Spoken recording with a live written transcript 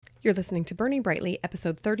You're listening to Burning Brightly,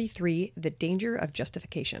 episode 33, The Danger of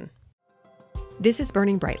Justification. This is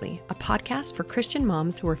Burning Brightly, a podcast for Christian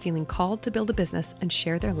moms who are feeling called to build a business and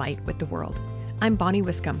share their light with the world. I'm Bonnie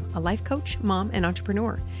Wiscombe, a life coach, mom, and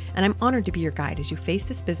entrepreneur, and I'm honored to be your guide as you face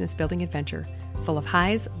this business building adventure, full of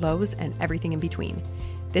highs, lows, and everything in between.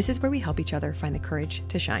 This is where we help each other find the courage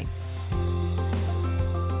to shine.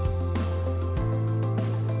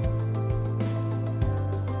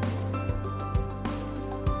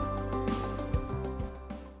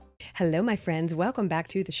 Hello, my friends. Welcome back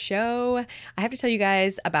to the show. I have to tell you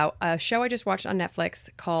guys about a show I just watched on Netflix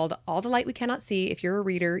called All the Light We Cannot See. If you're a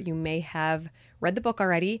reader, you may have read the book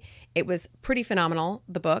already. It was pretty phenomenal,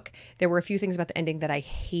 the book. There were a few things about the ending that I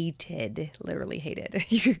hated, literally hated.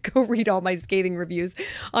 You could go read all my scathing reviews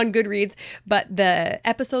on Goodreads, but the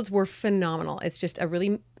episodes were phenomenal. It's just a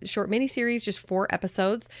really short miniseries, just 4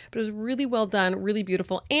 episodes, but it was really well done, really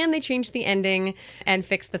beautiful, and they changed the ending and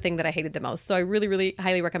fixed the thing that I hated the most. So I really, really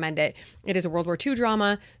highly recommend it. It is a World War II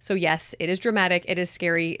drama, so yes, it is dramatic, it is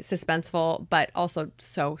scary, suspenseful, but also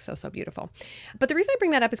so beautiful. But the reason I bring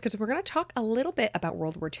that up is because we're going to talk a little bit about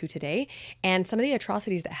World War II today and some of the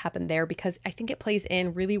atrocities that happened there, because I think it plays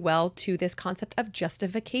in really well to this concept of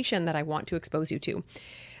justification that I want to expose you to.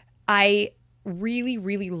 I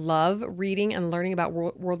really love reading and learning about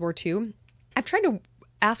World War II. I've tried to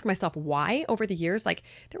ask myself why over the years. Like,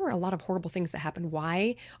 there were a lot of horrible things that happened.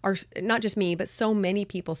 Why are not just me, but so many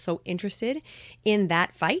people so interested in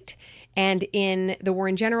that fight and in the war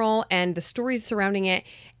in general and the stories surrounding it?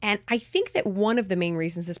 And I think that one of the main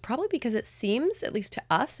reasons is probably because it seems, at least to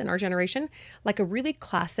us in our generation, like a really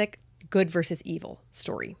classic good versus evil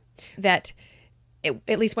story. That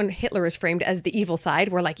at least when Hitler is framed as the evil side,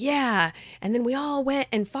 we're like, yeah, and then we all went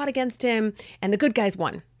and fought against him and the good guys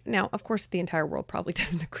won. Now, of course, the entire world probably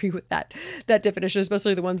doesn't agree with that definition,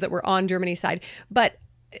 especially the ones that were on Germany's side. But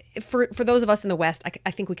for those of us in the West,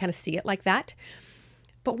 I think we kind of see it like that.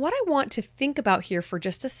 But what I want to think about here for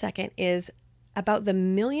just a second is about the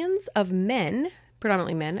millions of men,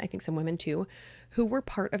 predominantly men, I think some women too, who were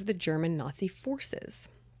part of the German Nazi forces.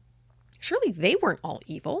 Surely they weren't all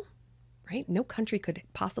evil, right? No country could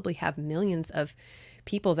possibly have millions of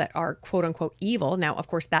people that are quote unquote evil. Now, of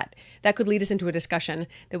course, that could lead us into a discussion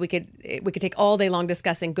that we could take all day long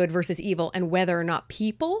discussing good versus evil and whether or not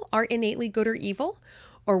people are innately good or evil,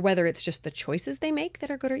 or whether it's just the choices they make that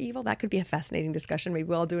are good or evil. That could be a fascinating discussion. Maybe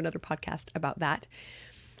we'll do another podcast about that.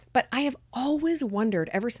 But I have always wondered,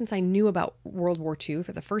 ever since I knew about World War II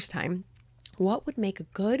for the first time, what would make a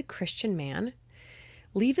good Christian man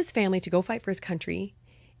leave his family to go fight for his country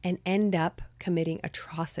and end up committing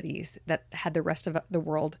atrocities that had the rest of the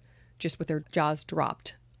world just with their jaws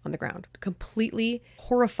dropped on the ground, completely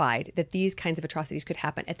horrified that these kinds of atrocities could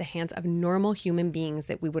happen at the hands of normal human beings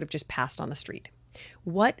that we would have just passed on the street.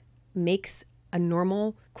 What makes a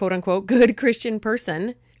normal, quote unquote, good Christian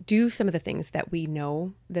person do some of the things that we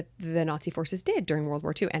know that the Nazi forces did during World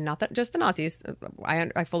War II? And not that just the Nazis.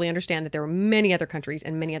 I fully understand that there were many other countries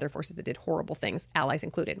and many other forces that did horrible things, allies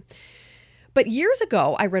included. But years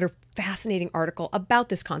ago, I read a fascinating article about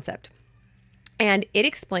this concept. And it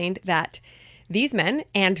explained that these men,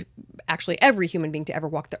 and actually every human being to ever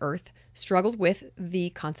walk the earth, struggled with the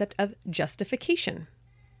concept of justification.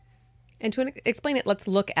 And to explain it, let's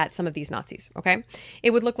look at some of these Nazis, okay?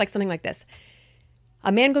 It would look like something like this.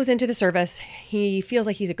 A man goes into the service. He feels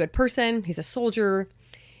like he's a good person. He's a soldier.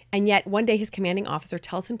 And yet one day his commanding officer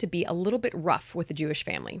tells him to be a little bit rough with the Jewish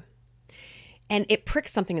family. And it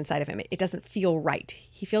pricks something inside of him. It doesn't feel right.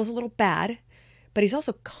 He feels a little bad, but he's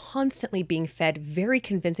also constantly being fed very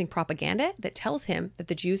convincing propaganda that tells him that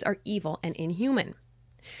the Jews are evil and inhuman.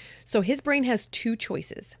 So his brain has 2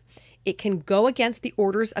 choices. It can go against the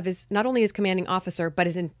orders of not only his commanding officer, but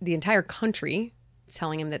the entire country,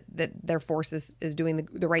 telling him that their force is doing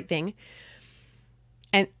the right thing,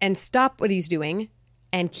 and stop what he's doing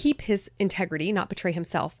and keep his integrity, not betray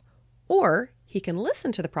himself. Or he can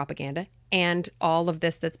listen to the propaganda and all of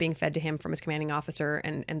this that's being fed to him from his commanding officer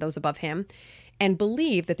and those above him, and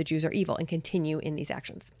believe that the Jews are evil and continue in these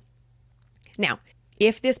actions. Now,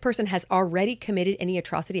 if this person has already committed any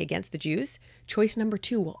atrocity against the Jews, choice number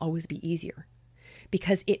 2 will always be easier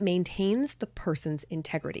because it maintains the person's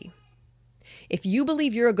integrity. If you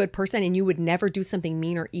believe you're a good person and you would never do something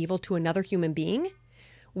mean or evil to another human being,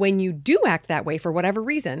 when you do act that way for whatever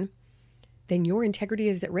reason, then your integrity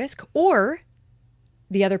is at risk. Or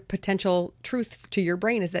the other potential truth to your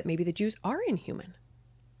brain is that maybe the Jews are inhuman.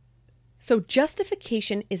 So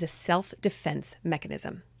justification is a self-defense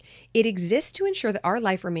mechanism. It exists to ensure that our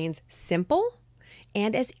life remains simple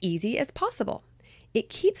and as easy as possible. It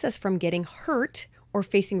keeps us from getting hurt or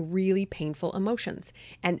facing really painful emotions.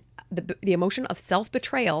 And the emotion of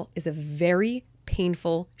self-betrayal is a very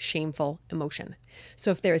painful, shameful emotion.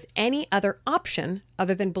 So if there is any other option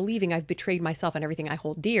other than believing I've betrayed myself and everything I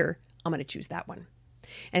hold dear, I'm going to choose that one.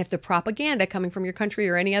 And if the propaganda coming from your country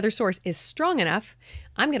or any other source is strong enough,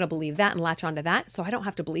 I'm going to believe that and latch onto that, so I don't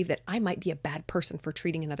have to believe that I might be a bad person for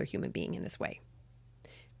treating another human being in this way.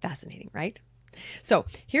 Fascinating, right? So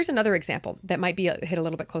here's another example that might be hit a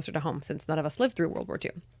little bit closer to home, since none of us lived through World War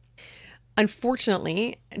II.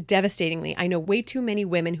 Unfortunately, devastatingly, I know way too many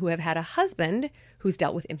women who have had a husband who's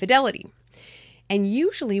dealt with infidelity. And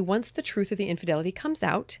usually once the truth of the infidelity comes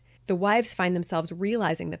out, the wives find themselves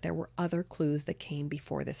realizing that there were other clues that came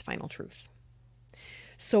before this final truth.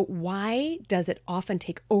 So why does it often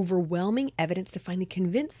take overwhelming evidence to finally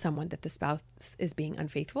convince someone that the spouse is being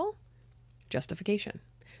unfaithful? Justification.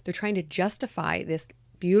 They're trying to justify this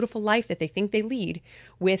beautiful life that they think they lead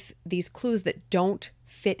with these clues that don't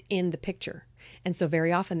fit in the picture. And so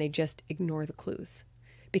very often they just ignore the clues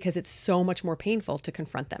because it's so much more painful to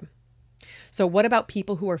confront them. So what about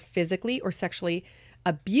people who are physically or sexually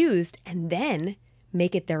abused and then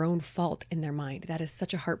make it their own fault in their mind? That is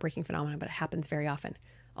such a heartbreaking phenomenon, but it happens very often.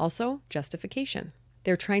 Also, justification.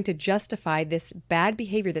 They're trying to justify this bad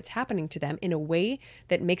behavior that's happening to them in a way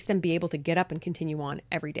that makes them be able to get up and continue on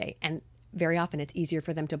every day. And very often it's easier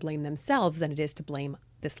for them to blame themselves than it is to blame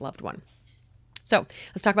this loved one. So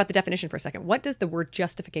let's talk about the definition for a second. What does the word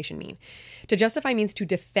justification mean? To justify means to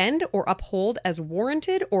defend or uphold as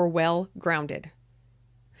warranted or well grounded,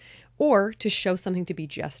 or to show something to be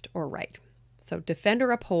just or right. So defend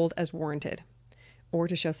or uphold as warranted, or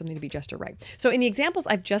to show something to be just or right. So in the examples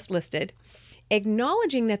I've just listed,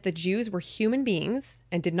 acknowledging that the Jews were human beings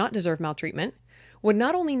and did not deserve maltreatment would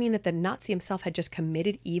not only mean that the Nazi himself had just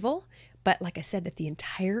committed evil, but like I said, that the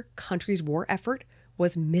entire country's war effort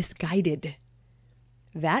was misguided.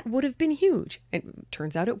 That would have been huge. And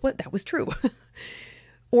turns out that was true.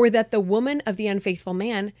 Or that the woman of the unfaithful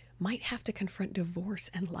man might have to confront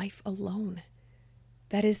divorce and life alone.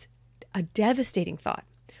 That is a devastating thought.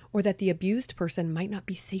 Or that the abused person might not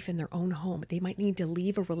be safe in their own home. They might need to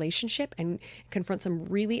leave a relationship and confront some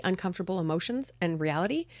really uncomfortable emotions and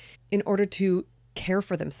reality in order to care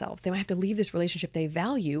for themselves. They might have to leave this relationship they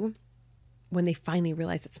value when they finally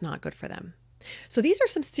realize it's not good for them. So these are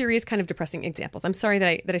some serious kind of depressing examples. I'm sorry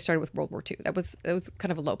that I started with World War II. That was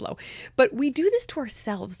kind of a low blow. But we do this to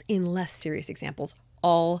ourselves in less serious examples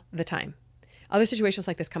all the time. Other situations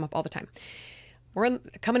like this come up all the time. We're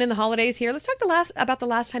coming in the holidays here. Let's talk about the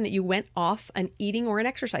last time that you went off an eating or an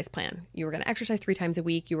exercise plan. You were going to exercise 3 times a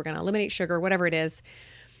week. You were going to eliminate sugar, whatever it is.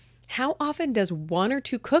 How often does 1 or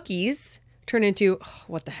 2 cookies turn into, oh,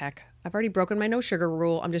 what the heck? I've already broken my no sugar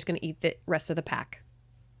rule. I'm just going to eat the rest of the pack.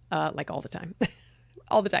 Like all the time.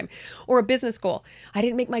 All the time. Or a business goal. I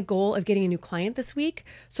didn't make my goal of getting a new client this week,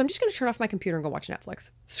 so I'm just going to turn off my computer and go watch Netflix.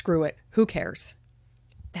 Screw it. Who cares?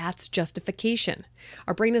 That's justification.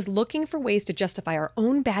 Our brain is looking for ways to justify our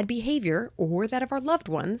own bad behavior or that of our loved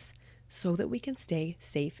ones so that we can stay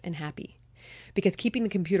safe and happy. Because keeping the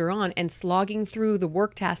computer on and slogging through the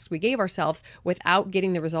work tasks we gave ourselves without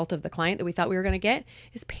getting the result of the client that we thought we were going to get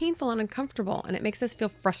is painful and uncomfortable, and it makes us feel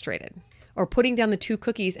frustrated. Or putting down the 2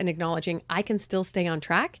 cookies and acknowledging I can still stay on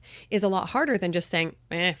track is a lot harder than just saying,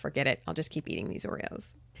 forget it. I'll just keep eating these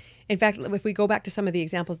Oreos. In fact, if we go back to some of the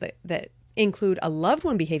examples that include a loved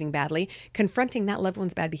one behaving badly, confronting that loved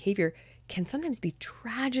one's bad behavior can sometimes be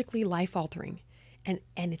tragically life-altering. And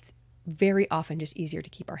it's very often just easier to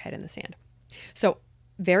keep our head in the sand. So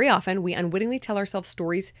very often we unwittingly tell ourselves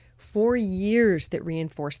stories for years that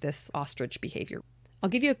reinforce this ostrich behavior. I'll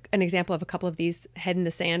give you an example of a couple of these head in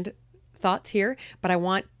the sand thoughts here, but I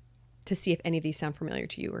want to see if any of these sound familiar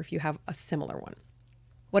to you or if you have a similar one.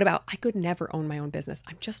 What about, I could never own my own business.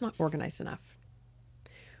 I'm just not organized enough.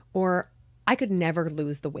 Or I could never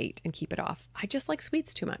lose the weight and keep it off. I just like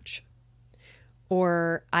sweets too much.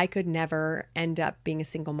 Or I could never end up being a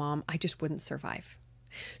single mom. I just wouldn't survive.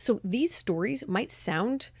 So these stories might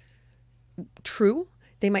sound true.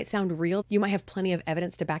 They might sound real. You might have plenty of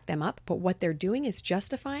evidence to back them up, but what they're doing is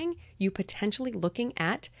justifying you potentially looking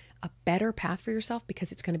at a better path for yourself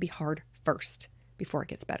because it's going to be hard first before it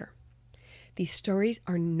gets better. These stories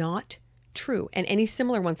are not true, and any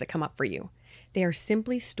similar ones that come up for you. They are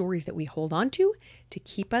simply stories that we hold on to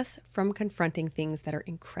keep us from confronting things that are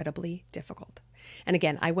incredibly difficult. And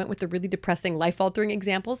again, I went with the really depressing, life-altering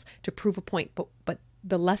examples to prove a point, but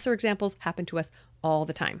the lesser examples happen to us all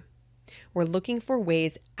the time. We're looking for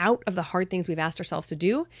ways out of the hard things we've asked ourselves to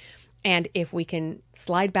do. And if we can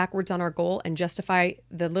slide backwards on our goal and justify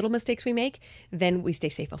the little mistakes we make, then we stay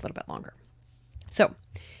safe a little bit longer. So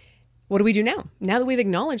What do we do now? Now that we've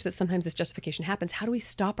acknowledged that sometimes this justification happens, how do we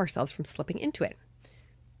stop ourselves from slipping into it?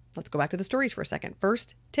 Let's go back to the stories for a second.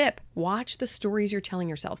 First tip, watch the stories you're telling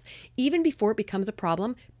yourselves. Even before it becomes a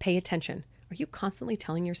problem, pay attention. Are you constantly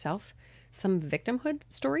telling yourself some victimhood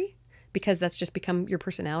story because that's just become your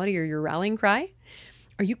personality or your rallying cry?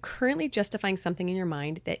 Are you currently justifying something in your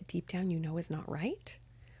mind that deep down you know is not right?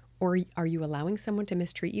 Or are you allowing someone to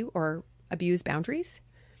mistreat you or abuse boundaries?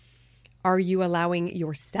 Are you allowing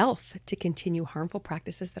yourself to continue harmful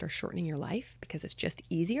practices that are shortening your life because it's just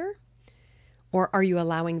easier? Or are you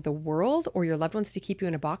allowing the world or your loved ones to keep you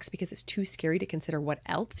in a box because it's too scary to consider what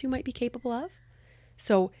else you might be capable of?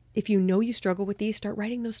 So if you know you struggle with these, start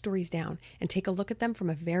writing those stories down and take a look at them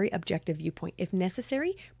from a very objective viewpoint. If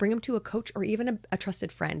necessary, bring them to a coach or even a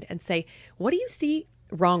trusted friend and say, what do you see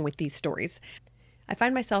wrong with these stories? I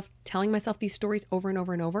find myself telling myself these stories over and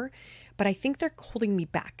over and over, but I think they're holding me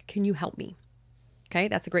back. Can you help me? Okay,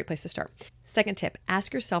 that's a great place to start. Second tip,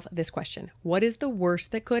 ask yourself this question. What is the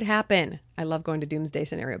worst that could happen? I love going to doomsday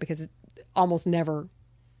scenario because it almost never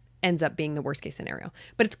ends up being the worst case scenario,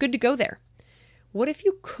 but it's good to go there. What if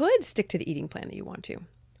you could stick to the eating plan that you want to?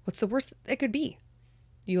 What's the worst that could be?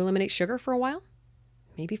 You eliminate sugar for a while?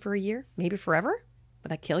 Maybe for a year? Maybe forever?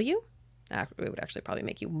 Would that kill you? It would actually probably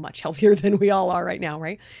make you much healthier than we all are right now,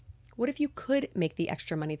 right? What if you could make the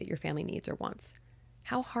extra money that your family needs or wants?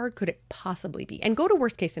 How hard could it possibly be? And go to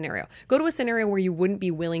worst case scenario. Go to a scenario where you wouldn't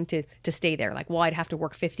be willing to stay there. Like, well, I'd have to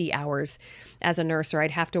work 50 hours as a nurse, or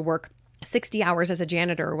I'd have to work 60 hours as a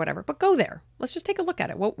janitor or whatever. But go there. Let's just take a look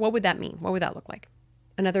at it. What would that mean? What would that look like?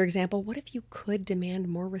 Another example, what if you could demand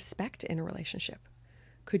more respect in a relationship?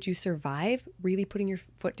 Could you survive really putting your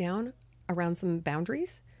foot down around some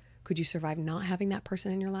boundaries? Could you survive not having that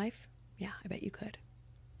person in your life? Yeah, I bet you could.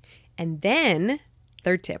 And then,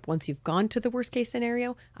 third tip, once you've gone to the worst case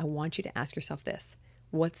scenario, I want you to ask yourself this.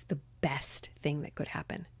 What's the best thing that could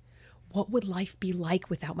happen? What would life be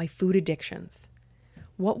like without my food addictions?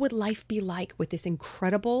 What would life be like with this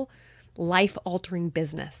incredible life-altering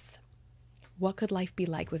business? What could life be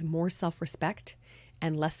like with more self-respect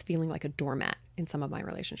and less feeling like a doormat in some of my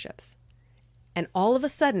relationships? And all of a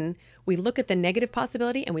sudden, we look at the negative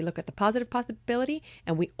possibility and we look at the positive possibility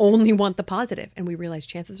and we only want the positive. And we realize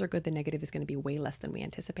chances are good the negative is going to be way less than we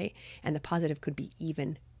anticipate and the positive could be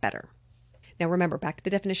even better. Now remember, back to the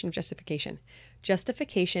definition of justification.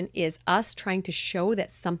 Justification is us trying to show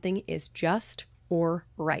that something is just or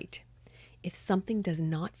right. If something does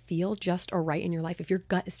not feel just or right in your life, if your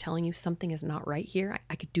gut is telling you something is not right here,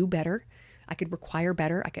 I could do better, I could require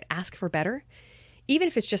better, I could ask for better, even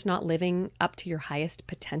if it's just not living up to your highest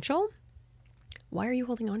potential, why are you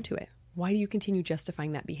holding on to it? Why do you continue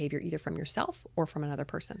justifying that behavior either from yourself or from another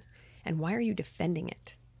person? And why are you defending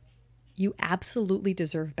it? You absolutely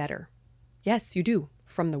deserve better. Yes, you do.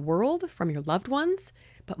 From the world, from your loved ones,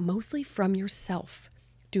 but mostly from yourself.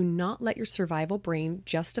 Do not let your survival brain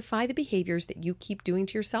justify the behaviors that you keep doing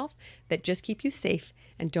to yourself that just keep you safe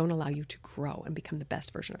and don't allow you to grow and become the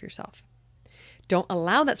best version of yourself. Don't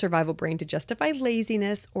allow that survival brain to justify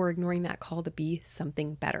laziness or ignoring that call to be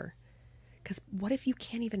something better. Because what if you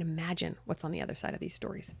can't even imagine what's on the other side of these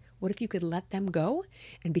stories? What if you could let them go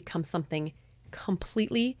and become something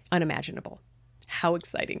completely unimaginable? How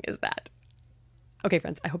exciting is that? Okay,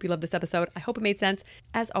 friends, I hope you loved this episode. I hope it made sense.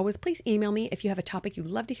 As always, please email me if you have a topic you'd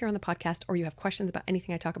love to hear on the podcast or you have questions about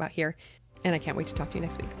anything I talk about here. And I can't wait to talk to you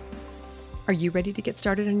next week. Are you ready to get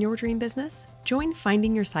started on your dream business? Join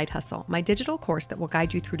Finding Your Side Hustle, my digital course that will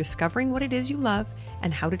guide you through discovering what it is you love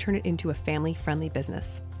and how to turn it into a family-friendly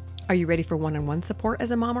business. Are you ready for one-on-one support as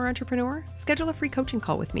a mom or entrepreneur? Schedule a free coaching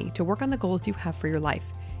call with me to work on the goals you have for your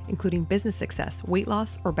life, including business success, weight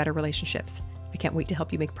loss, or better relationships. I can't wait to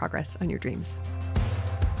help you make progress on your dreams.